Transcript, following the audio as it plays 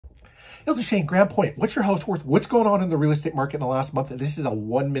It's Chene, Grand Pointe. What's your house worth? What's going on in the real estate market in the last month? This is a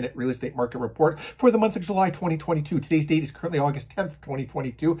 1-minute real estate market report for the month of July 2022. Today's date is currently August 10th,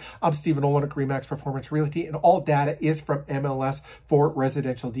 2022. I'm Stephen Olyniuk, Remax Performance Realty, and all data is from MLS for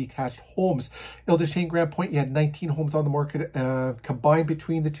residential detached homes. Chene, Grand Pointe, you had 19 homes on the market combined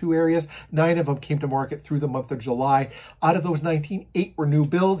between the two areas. 9 of them came to market through the month of July. Out of those 19, 8 were new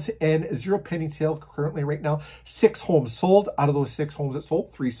builds and 0 pending sale currently right now. 6 homes sold. Out of those 6 homes that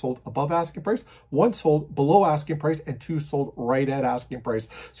sold, 3 sold above asking price, 1 sold below asking price, and 2 sold right at asking price.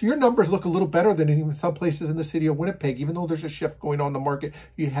 So your numbers look a little better than even some places in the city of Winnipeg. Even though there's a shift going on in the market,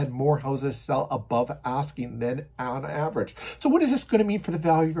 you had more houses sell above asking than on average. So what is this going to mean for the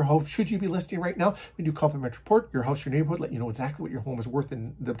value of your home? Should you be listing right now? We do complimentary report, your house, your neighborhood, let you know exactly what your home is worth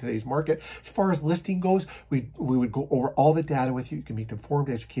in today's market. As far as listing goes, we would go over all the data with you. You can make an informed,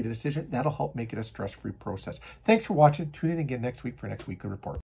 educated decision. That'll help make it a stress-free process. Thanks for watching. Tune in again next week for next weekly report.